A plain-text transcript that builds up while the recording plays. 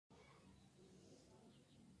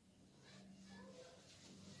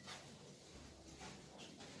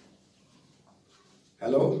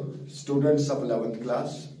Hello, students of 11th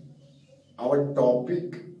class. Our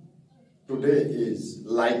topic today is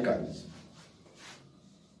lichens.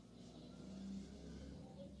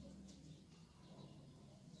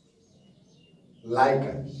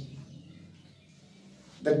 Lichens.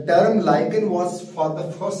 The term lichen was for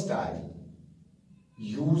the first time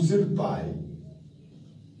used by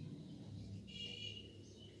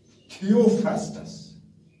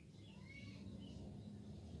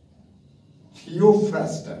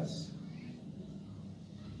Theophrastus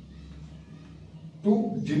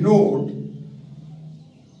to denote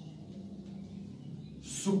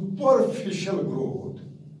superficial growth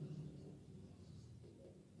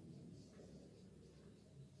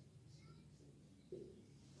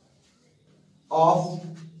of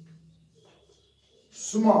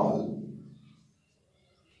small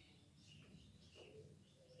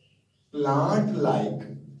plant-like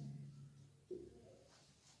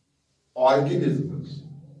organisms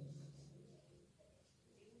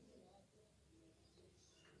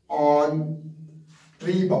on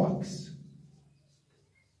tree barks.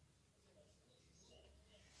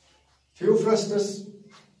 Theophrastus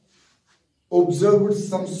observed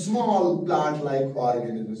some small plant-like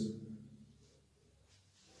organisms,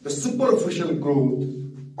 the superficial growth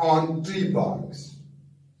on tree barks.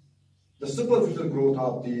 The superficial growth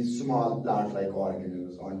of these small plant-like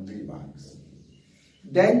organisms on tree barks.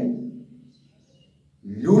 Then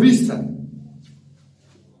Murison,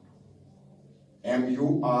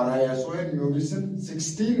 M-U-R-I-S-O-N, Murison,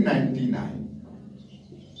 1699,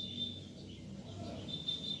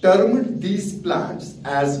 termed these plants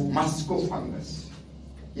as muscofungus.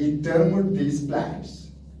 He termed these plants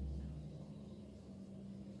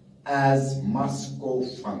as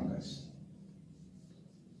muscofungus.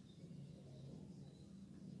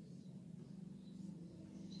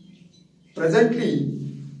 Presently,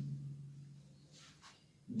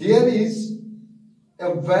 there is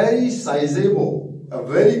a very sizable, a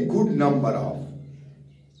very good number of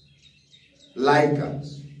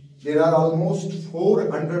lichens. There are almost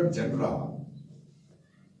 400 genera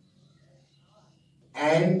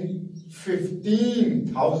and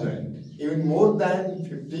 15,000, even more than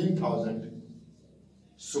 15,000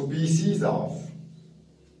 species of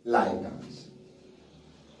lichens.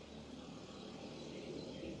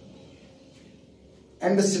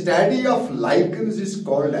 And the study of lichens is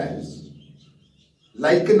called as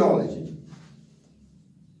lichenology.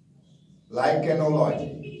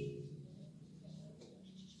 Lichenology.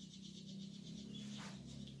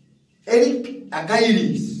 Eric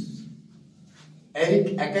Achaides,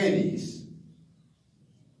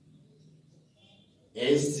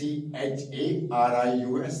 A-C-H-A-R-I-U-S,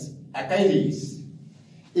 Achaides,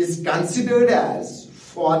 is considered as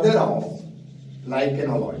father of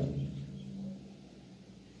lichenology.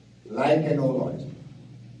 Lichenology.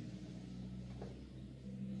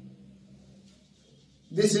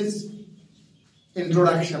 This is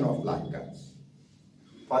introduction of lichens.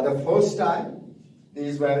 For the first time,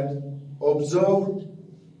 these were observed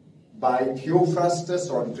by Theophrastus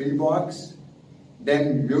on tree barks.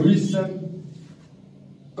 Then Murison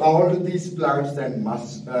called these plants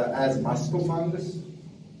as muscofungus.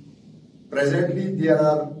 Presently, there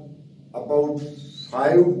are about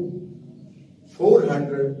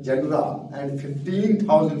 400 genera and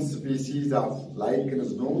 15,000 species of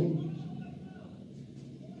lichens known.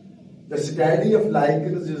 The study of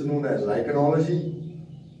lichens is known as lichenology,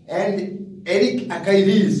 and Eric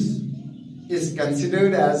Achaides is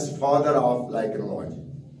considered as father of lichenology.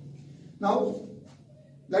 Now,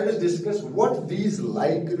 let us discuss what these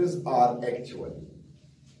lichens are actually.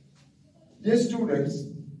 Dear students,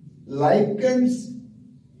 lichens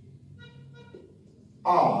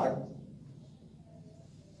are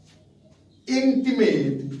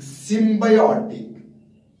intimate, symbiotic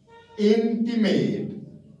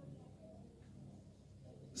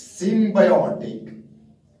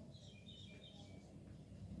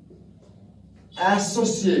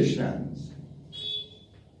associations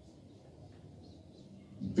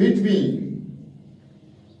between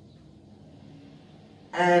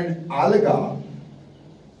an alga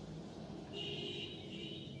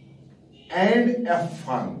and a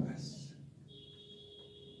fungus.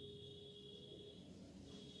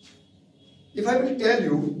 If I will tell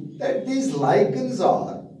you that these lichens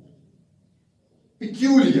are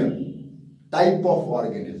peculiar type of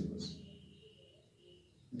organisms,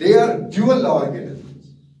 they are dual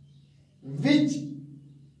organisms which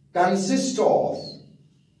consist of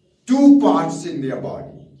two parts in their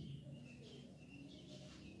body,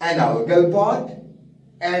 an algal part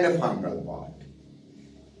and a fungal part.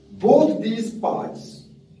 Both these parts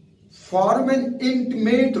form an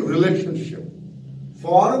intimate relationship,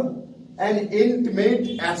 form an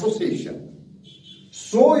intimate association.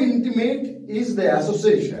 So intimate is the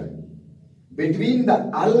association between the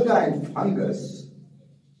alga and fungus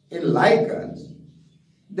in lichens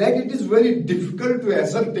that it is very difficult to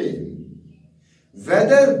ascertain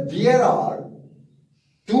whether there are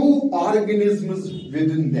two organisms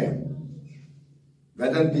within them.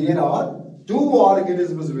 Whether there are two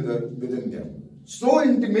organisms within them. So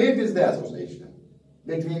intimate is the association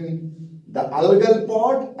between the algal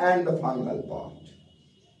part and the fungal part.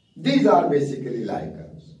 These are basically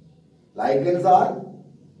lichens. Lichens are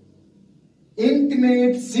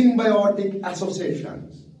intimate symbiotic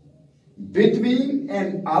associations between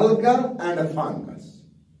an alga and a fungus.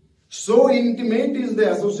 So intimate is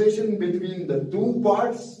the association between the two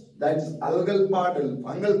parts, that is algal part and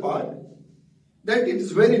fungal part, that it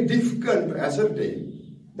is very difficult to ascertain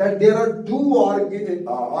that there are two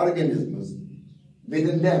organisms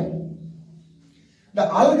within them. The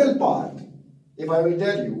algal part, if I will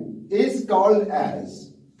tell you, is called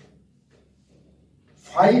as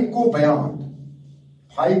phycobiont,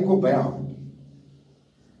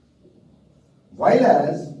 while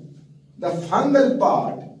as the fungal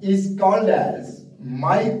part is called as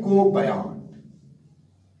mycobiont.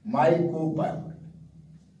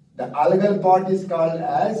 The algal part is called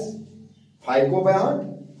as phycobiont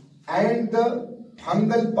and the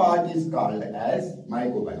fungal part is called as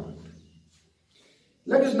mycobiont.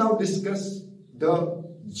 Let us now discuss the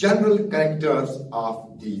general characters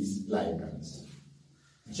of these lichens.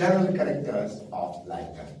 General characters of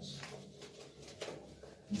lichens.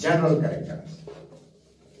 General characters.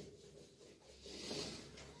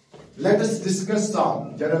 Let us discuss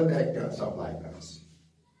some general characters of lichens.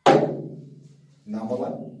 Number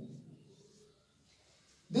one,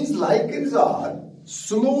 these lichens are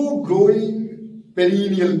slow growing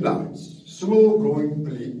perennial plants. Slow growing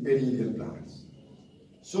perennial plants.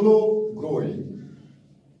 Slow growing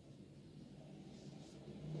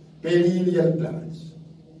perennial plants.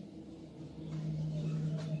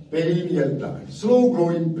 Perennial plants. Slow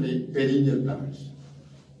growing perennial plants.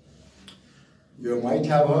 You might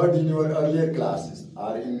have heard in your earlier classes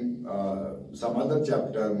or in some other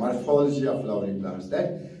chapter, morphology of flowering plants,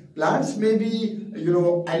 that plants may be,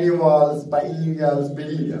 annuals, biennials,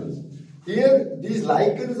 perennials. Here, these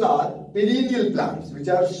lichens are perennial plants, which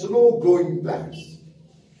are slow growing plants.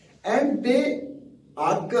 And they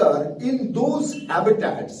occur in those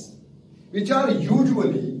habitats which are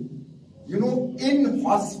usually,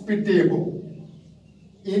 inhospitable,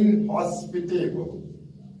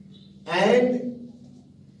 and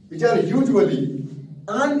which are usually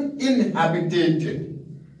uninhabited.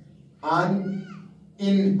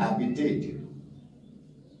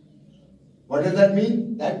 What does that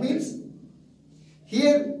mean? That means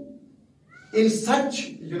here in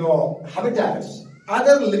such, habitats,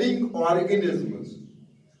 other living organisms,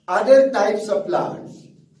 other types of plants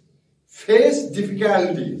face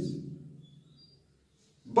difficulties.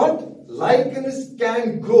 But lichens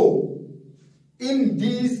can grow in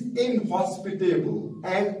these inhospitable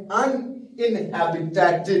and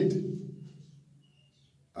uninhabited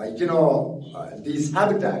these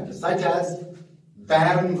habitats, such as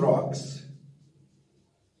barren rocks.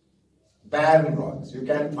 You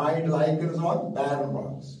can find lichens on barren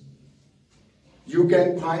rocks. You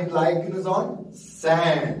can find lichens on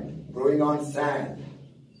sand, growing on sand.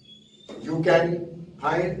 You can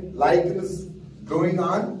find lichens growing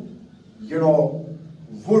on,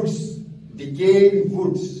 woods, decaying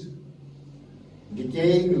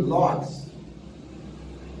logs,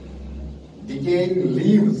 decaying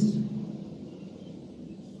leaves.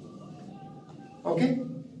 Okay?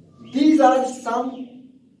 These are some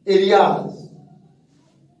areas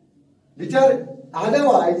which are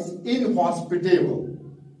otherwise inhospitable,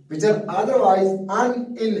 which are otherwise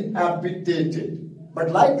uninhabited.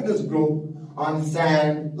 But lichens grow on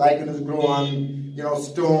sand, lichens grow on,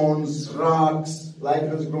 stones, rocks,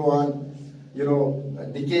 lichens grow on,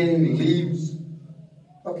 decaying leaves.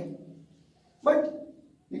 Okay? But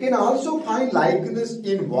you can also find lichens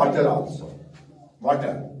in water also.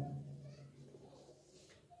 Water.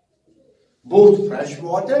 Both fresh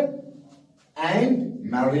water and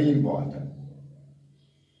marine water.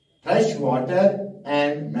 Fresh water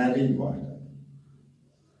and marine water.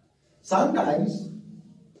 Sometimes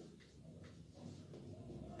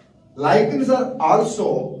lichens are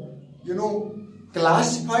also,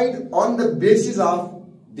 classified on the basis of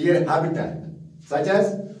their habitat, such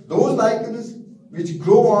as those lichens which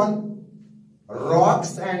grow on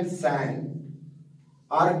rocks and sand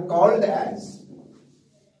are called as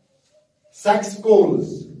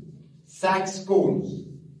saxcoles.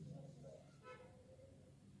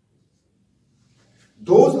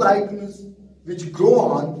 those lichens which grow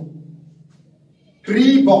on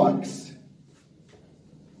tree barks,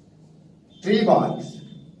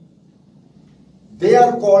 they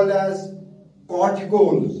are called as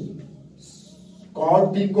corticoles.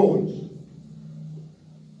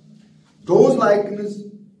 Those lichens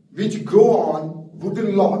which grow on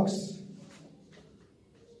wooden logs,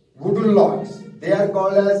 they are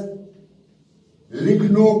called as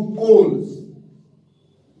lignocoles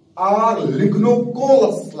or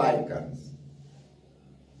lignocolous lichens.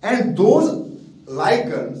 And those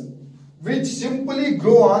lichens which simply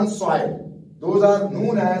grow on soil, those are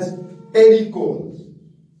known as terricoles.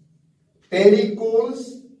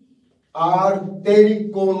 Terricoles are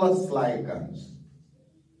terricolous lichens.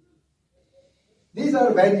 These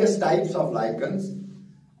are various types of lichens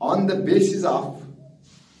on the basis of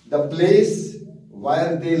the place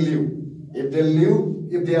where they live.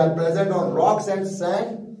 If they are present on rocks and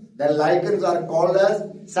sand, then lichens are called as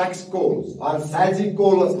saxcoles or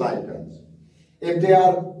sagicolous lichens. If they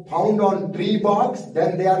are found on tree barks,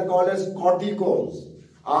 then they are called as corticoles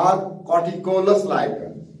or corticolous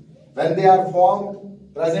lichens. When they are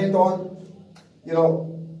present on,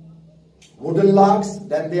 wooden logs,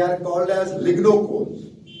 then they are called as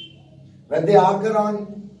lignocoles. When they occur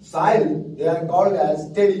on soil, they are called as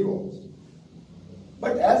terricoles.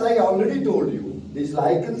 But as I already told you, these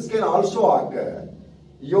lichens can also occur,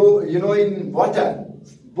 in water,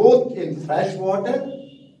 both in fresh water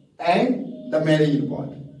and the marine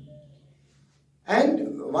water.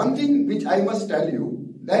 And one thing which I must tell you,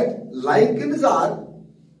 that lichens are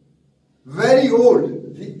very old.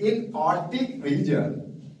 In Arctic region,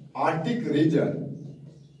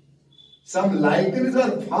 some lichens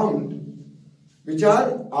are found which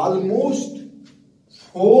are almost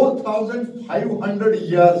 4,500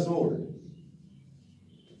 years old.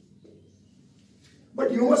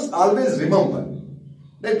 But you must always remember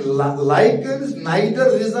that lichens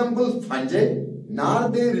neither resemble fungi nor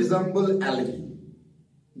they resemble algae.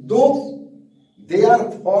 Though they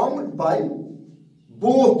are formed by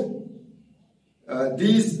both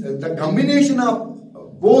the combination of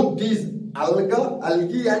both these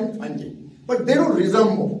algae and fungi, but they don't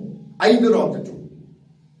resemble either of the two.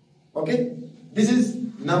 Okay, this is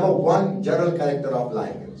number one general character of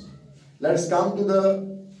lichens. Let's come to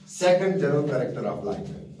the second general character of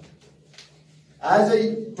lichen. As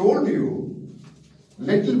I told you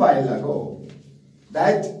little while ago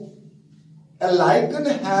that a lichen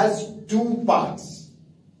has two parts,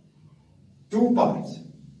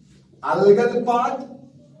 algal part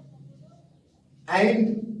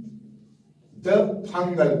and the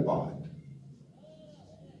fungal part.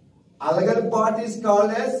 Algal part is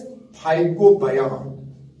called as phycobiont,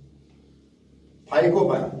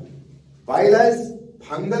 while as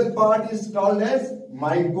fungal part is called as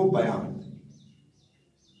mycobiont.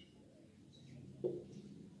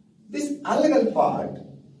 This algal part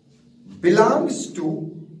belongs to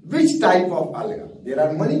which type of alga? There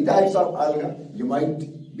are many types of alga. You might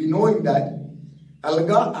be knowing that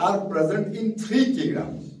alga are present in three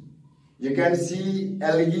kingdoms. You can see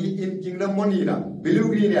algae in kingdom Monera,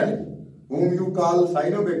 blue-green algae, whom you call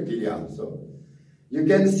cyanobacteria also. You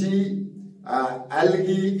can see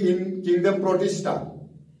algae in kingdom Protista,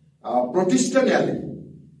 Protestan algae,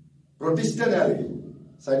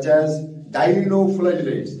 such as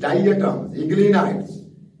dinoflagellates, diatoms, iglenites.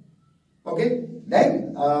 Okay,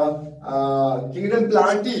 then kingdom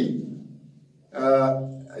Plantae,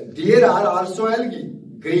 there are also algae,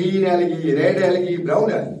 green algae, red algae,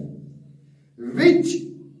 brown algae. Which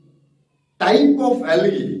type of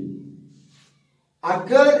algae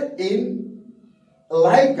occur in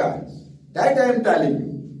lichens? That I am telling you.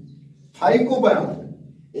 Phycobiont.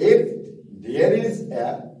 If there is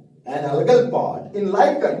an algal part in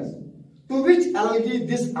lichens, to which algae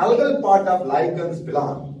this algal part of lichens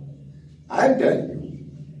belong? I am telling you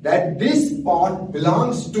that this part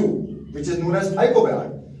belongs to, which is known as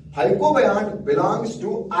phycobiont. Phycobiont belongs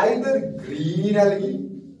to either green algae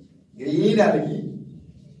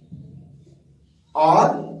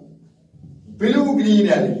or blue-green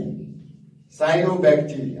algae,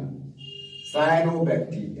 cyanobacteria.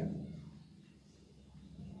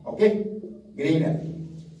 Okay, green algae.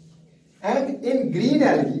 And in green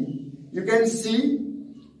algae, you can see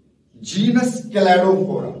genus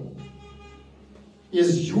Cladophora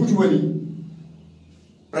is usually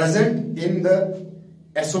present in the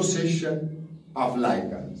association of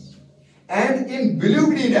lichens. And in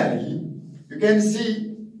blue-green algae, you can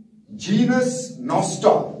see genus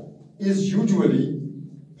Nostar is usually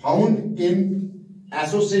found in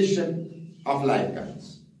association of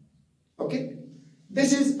lichens. Okay,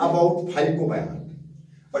 this is about phycobiont.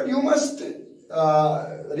 But you must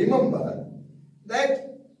remember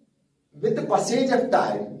that with the passage of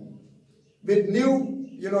time, with new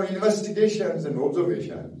investigations and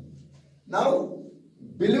observation, now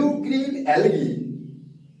blue-green algae,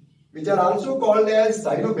 which are also called as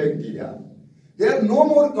cyanobacteria, they are no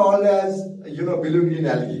more called as blue-green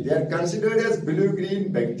algae. They are considered as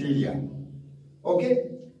blue-green bacteria. Okay,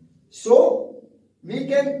 so we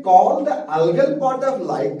can call the algal part of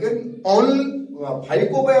lichen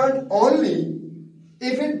phycobiont only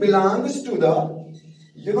if it belongs to the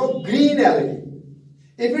green algae.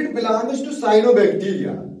 If it belongs to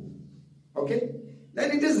cyanobacteria, okay,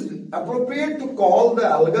 then it is appropriate to call the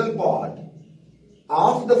algal part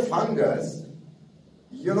of the fungus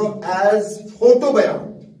as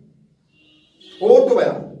photobiont.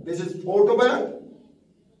 Photobiont. This is photobiont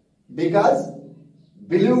because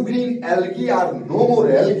blue-green algae are no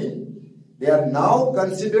more algae. They are now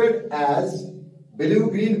considered as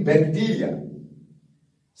blue-green bacteria.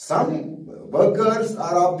 Some workers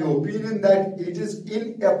are of the opinion that it is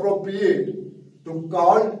inappropriate to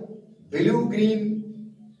call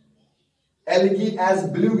blue-green algae as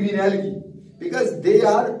blue-green algae because they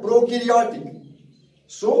are prokaryotic.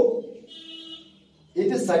 So,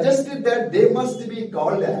 it is suggested that they must be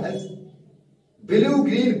called as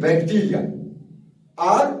blue-green bacteria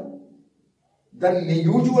or the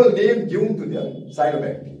usual name given to them,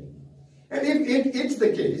 cyanobacteria. And if it's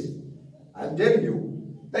the case, I am telling you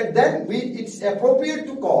that then it's appropriate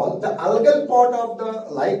to call the algal part of the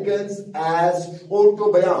lichens as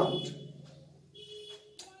photobiont.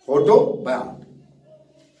 Photobiont.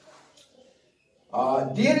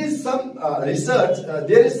 There is some research,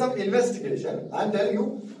 there is some investigation. I am telling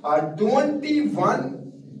you,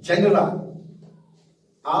 21 genera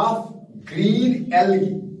of green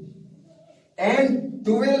algae and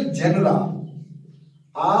 12 genera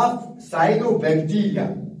of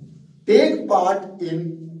cyanobacteria take part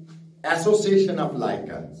in association of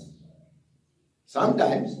lichens.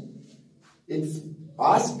 Sometimes it's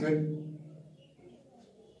asked,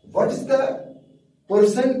 what is the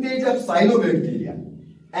percentage of cyanobacteria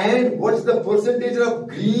and what's the percentage of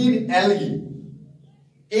green algae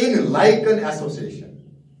in lichen association?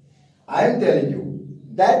 I am telling you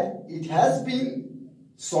that it has been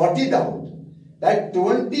sorted out that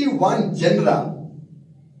 21 genera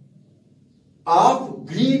of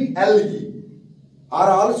green algae are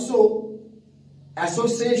also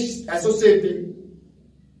associating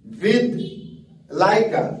with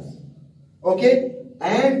lichens, okay,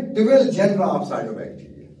 and 12 genera of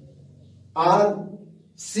cyanobacteria are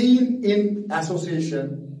seen in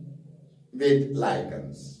association with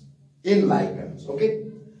lichens, okay.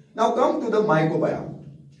 Now come to the mycobiont.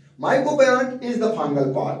 Mycobiont is the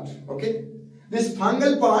fungal part, okay. This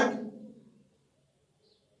fungal part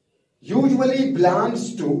usually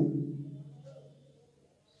belongs to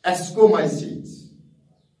ascomycetes,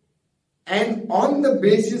 and on the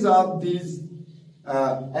basis of these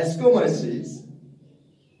ascomycetes,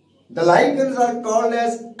 the lichens are called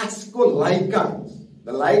as ascolichens.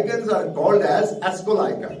 The lichens are called as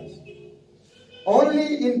ascolichens.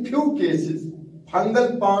 Only in few cases,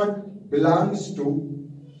 fungal part belongs to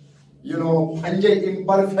fungi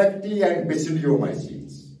imperfecti and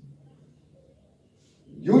basidiomycetes.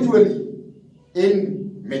 Usually,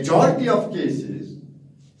 in majority of cases,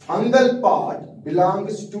 fungal part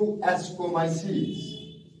belongs to ascomycetes.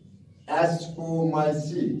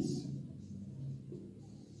 Ascomycetes.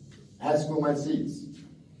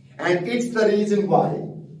 And it's the reason why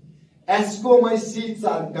ascomycetes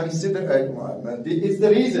are considered, it's the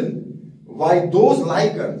reason why those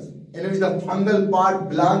lichens in which the fungal part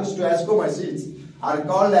belongs to ascomycetes are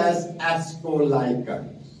called as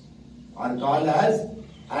ascolichens.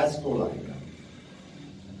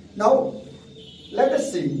 Now, let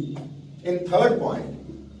us see in third point,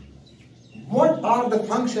 what are the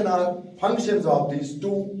functions of these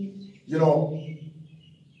two,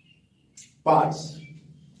 parts?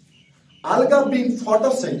 Alga being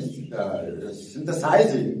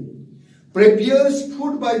photosynthesizing prepares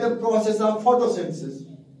food by the process of photosynthesis.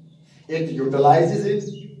 It utilizes it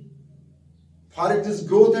for its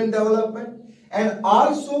growth and development, and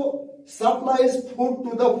also supplies food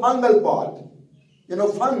to the fungal part.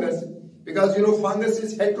 Fungus, because fungus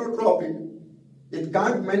is heterotrophic. It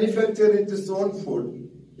can't manufacture its own food.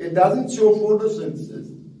 It doesn't show photosynthesis.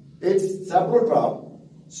 It's saprotroph.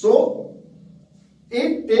 So,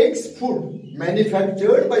 it takes food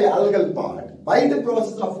manufactured by algal part by the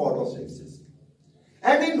process of photosynthesis.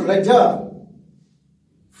 And in return,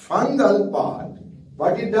 fungal part,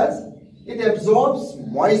 what it does? It absorbs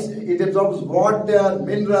water,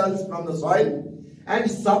 minerals from the soil and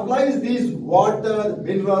supplies these water,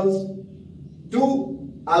 minerals to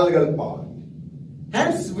algal part.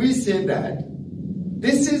 Hence, we say that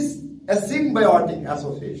this is a symbiotic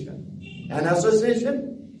association, an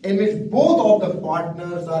association in which both of the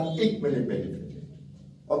partners are equally benefited.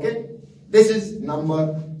 Okay, this is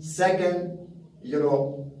number second,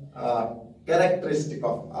 characteristic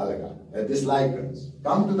of alga, this lichens.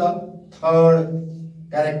 Come to the third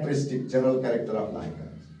characteristic, general character of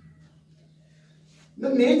lichens. The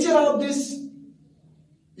nature of this,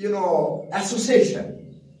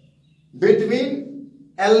 association between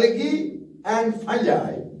algae and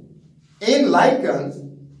fungi in lichens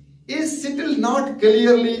is still not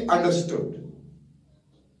clearly understood.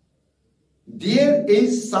 There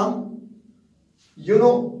is some,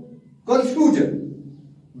 confusion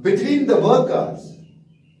between the workers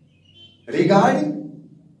regarding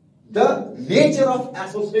the nature of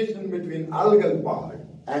association between algal part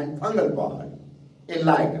and fungal part in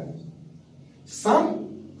lichens. Some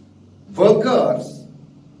workers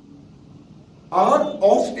are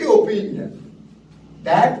of the opinion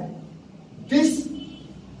that this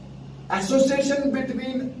association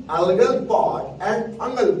between algal part and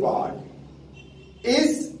fungal part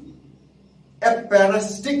is a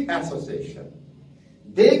parasitic association.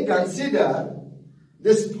 They consider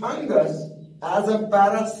this fungus as a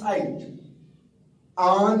parasite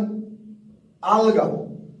on alga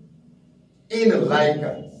in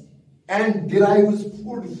lichens and derives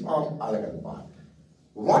food from algal part.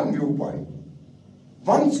 One viewpoint,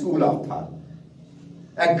 one school of thought,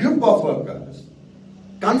 a group of workers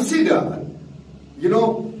consider,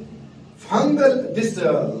 fungal, this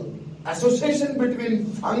association between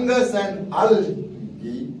fungus and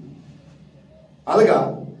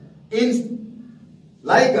alga in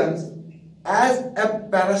lichens as a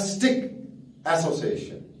parasitic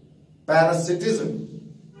association, parasitism,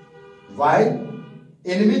 while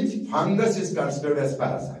in which fungus is considered as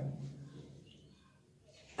parasite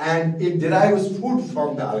and it derives food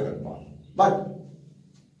from the algal part. But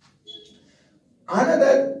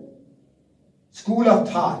another school of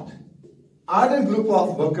thought, other group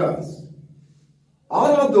of workers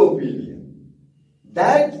are of the opinion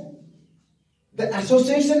that the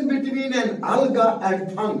association between an alga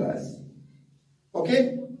and fungus,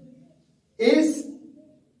 is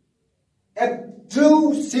a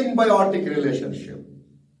true symbiotic relationship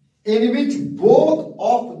in which both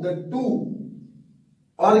of the two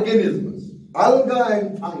organisms, alga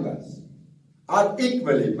and fungus, are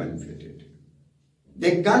equally benefited.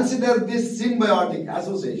 They consider this symbiotic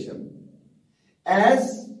association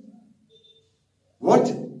as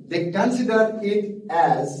what they consider it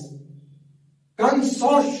as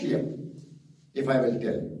consortium, if I will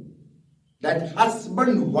tell you, that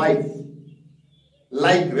husband-wife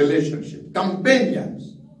like relationship,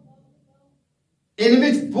 companions, in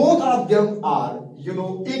which both of them are,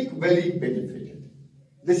 equally benefited.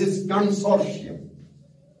 This is consortium.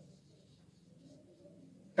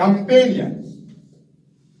 Companions.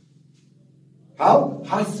 How?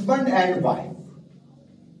 Husband and wife.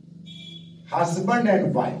 Husband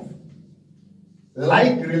and wife.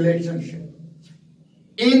 Like relationship.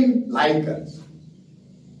 In lichens.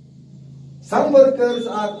 Some workers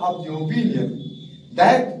are of the opinion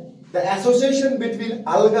that the association between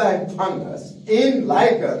alga and fungus in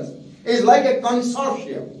lichens is like a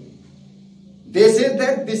consortium. They say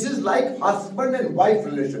that this is like husband and wife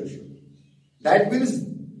relationship. That means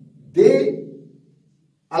they,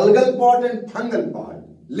 algal part and fungal part,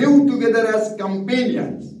 live together as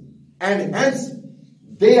companions and hence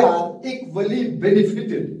they are equally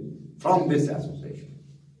benefited from this association.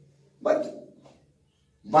 But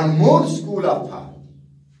one more school of thought,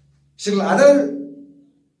 still other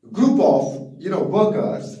group of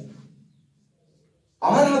workers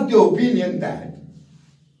are of the opinion that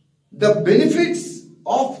the benefits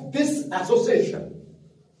of this association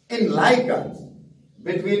in lichens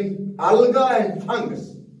between alga and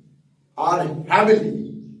fungus are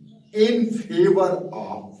heavily in favor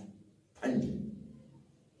of fungi.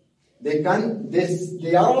 They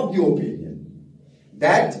are of the opinion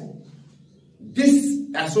that this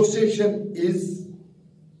association is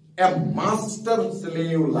a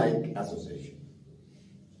master-slave-like association.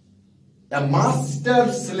 A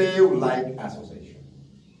master-slave-like association.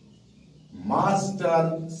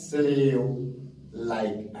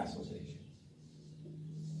 Master-slave-like association.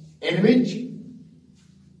 In which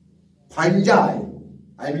fungus,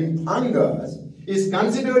 is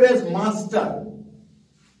considered as master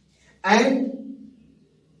and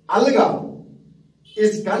alga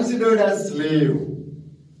is considered as slave.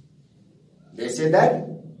 They say that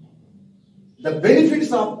the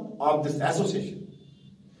benefits of this association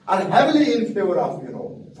are heavily in favor of,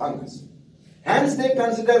 fungus. Hence they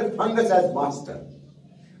consider fungus as master.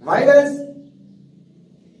 Whereas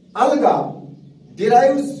alga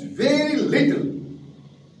derives very little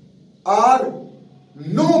or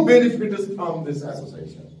no benefits from this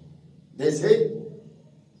association. They say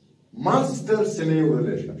master-slave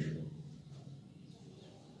relationship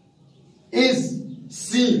is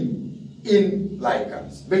seen in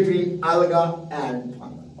lichens between alga and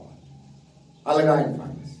fungal part. Alga and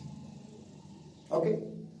fungus. Okay.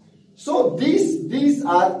 So these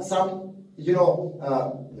are some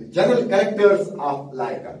general characters of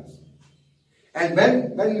lichens. And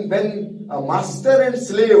when a master and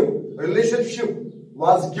slave relationship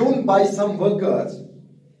was given by some workers,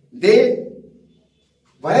 they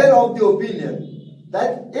were of the opinion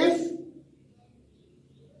that if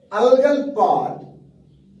algal part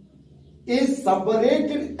is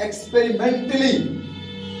separated experimentally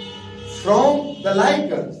from the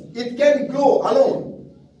lichens, it can grow alone.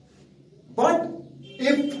 But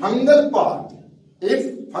if fungal part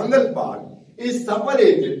is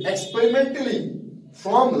separated experimentally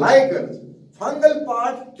from lichens, fungal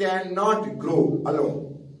part cannot grow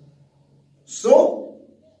alone. So,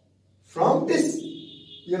 from this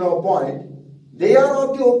point, they are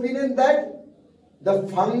of the opinion that the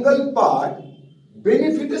fungal part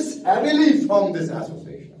benefits heavily from this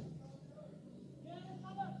association.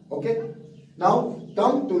 Okay? Now,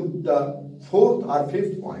 come to the fourth or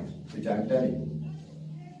fifth point, which I am telling you.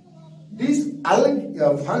 These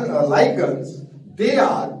lichens, they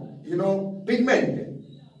are, pigmented.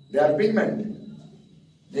 They are pigmented.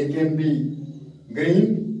 They can be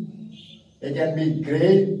green, they can be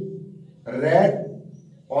gray, red,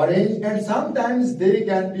 orange, and sometimes they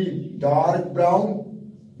can be dark brown,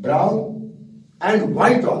 and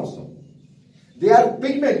white also. They are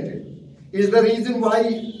pigmented. Is the reason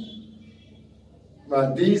why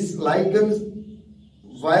these lichens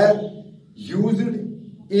were used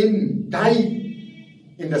in dye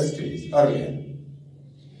industries earlier.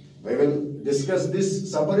 We will discuss this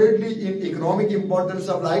separately in economic importance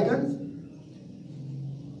of lichens.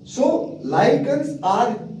 So, lichens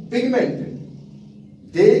are pigmented.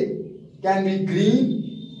 They can be green,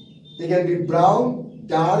 they can be brown,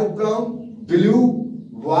 dark brown, blue,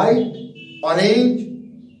 white, orange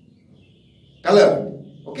colored.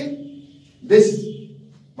 Okay? This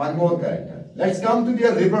one more character. Let's come to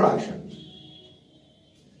their reproduction.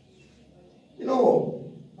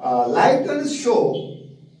 Lichens show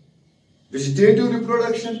vegetative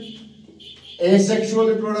reproduction, asexual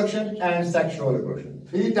reproduction, and sexual reproduction.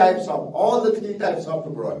 All the three types of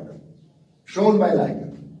reproduction shown by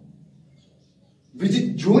lichens.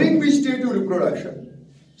 During vegetative reproduction,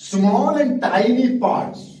 small and tiny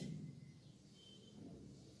parts,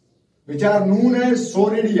 which are known as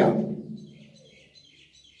soridia,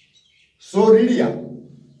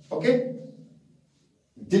 okay,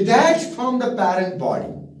 detach from the parent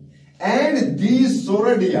body, and these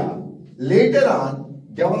soridia later on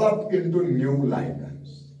develop into new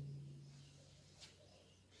lichens.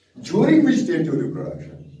 During vegetative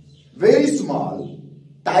reproduction, very small,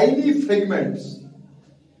 tiny fragments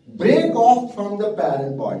break off from the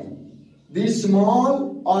parent body. These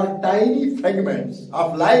small or tiny fragments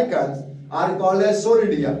of lichens are called as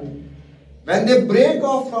soridia. When they break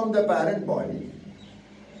off from the parent body,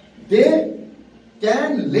 they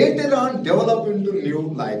can later on develop into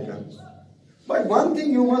new lichens. But one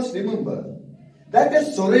thing you must remember, that a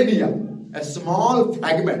soridia, a small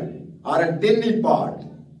fragment or a tiny part,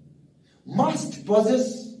 must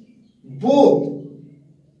possess both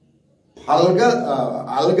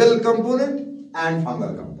algal component and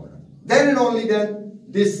fungal component. Then and only then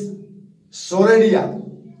this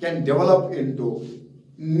soridia can develop into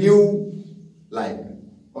new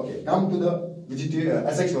lichen. Okay, come to the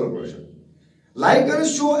asexual reproduction.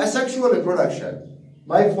 Lichens show asexual reproduction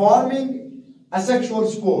by forming asexual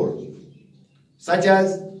spores such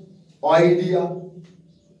as oidea,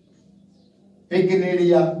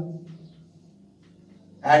 pycnidia,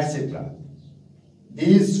 etc.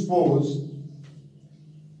 These spores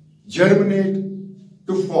germinate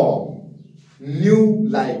to form new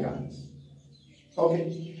lichens.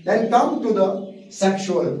 Okay. Then come to the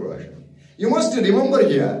sexual reproduction. You must remember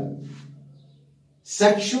here,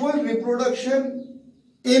 sexual reproduction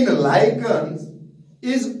in lichens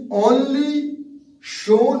is only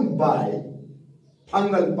shown by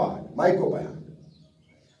fungal part, mycobiota.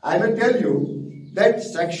 I will tell you that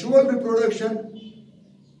sexual reproduction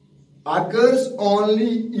occurs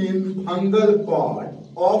only in fungal part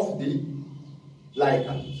of the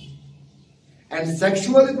lichens. And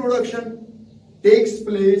sexual reproduction takes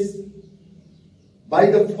place by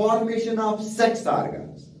the formation of sex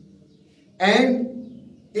organs. And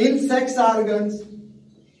In sex organs,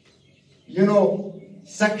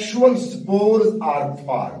 sexual spores are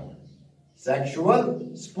formed.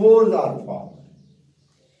 Sexual spores are formed.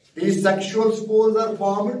 These sexual spores are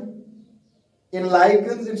formed in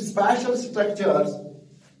lichens in special structures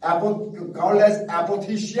called as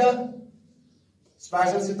apothecia,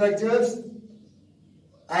 special structures,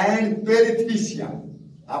 and perithecia.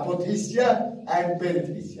 Apothecia and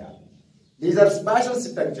perithecia. These are special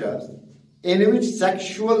structures in which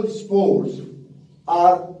sexual spores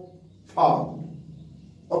are formed.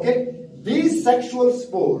 Okay? These sexual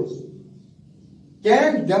spores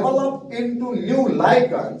can develop into new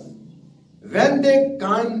lichens when they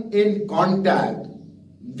come in contact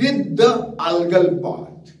with the algal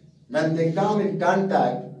part. When they come in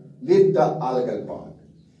contact with the algal part.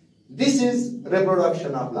 This is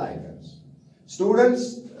reproduction of lichens.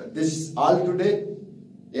 Students, this is all today.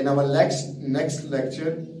 In our next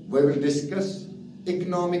lecture, we will discuss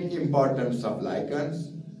economic importance of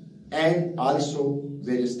lichens and also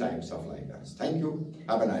various types of lichens. Thank you.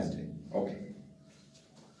 Have a nice day. Okay.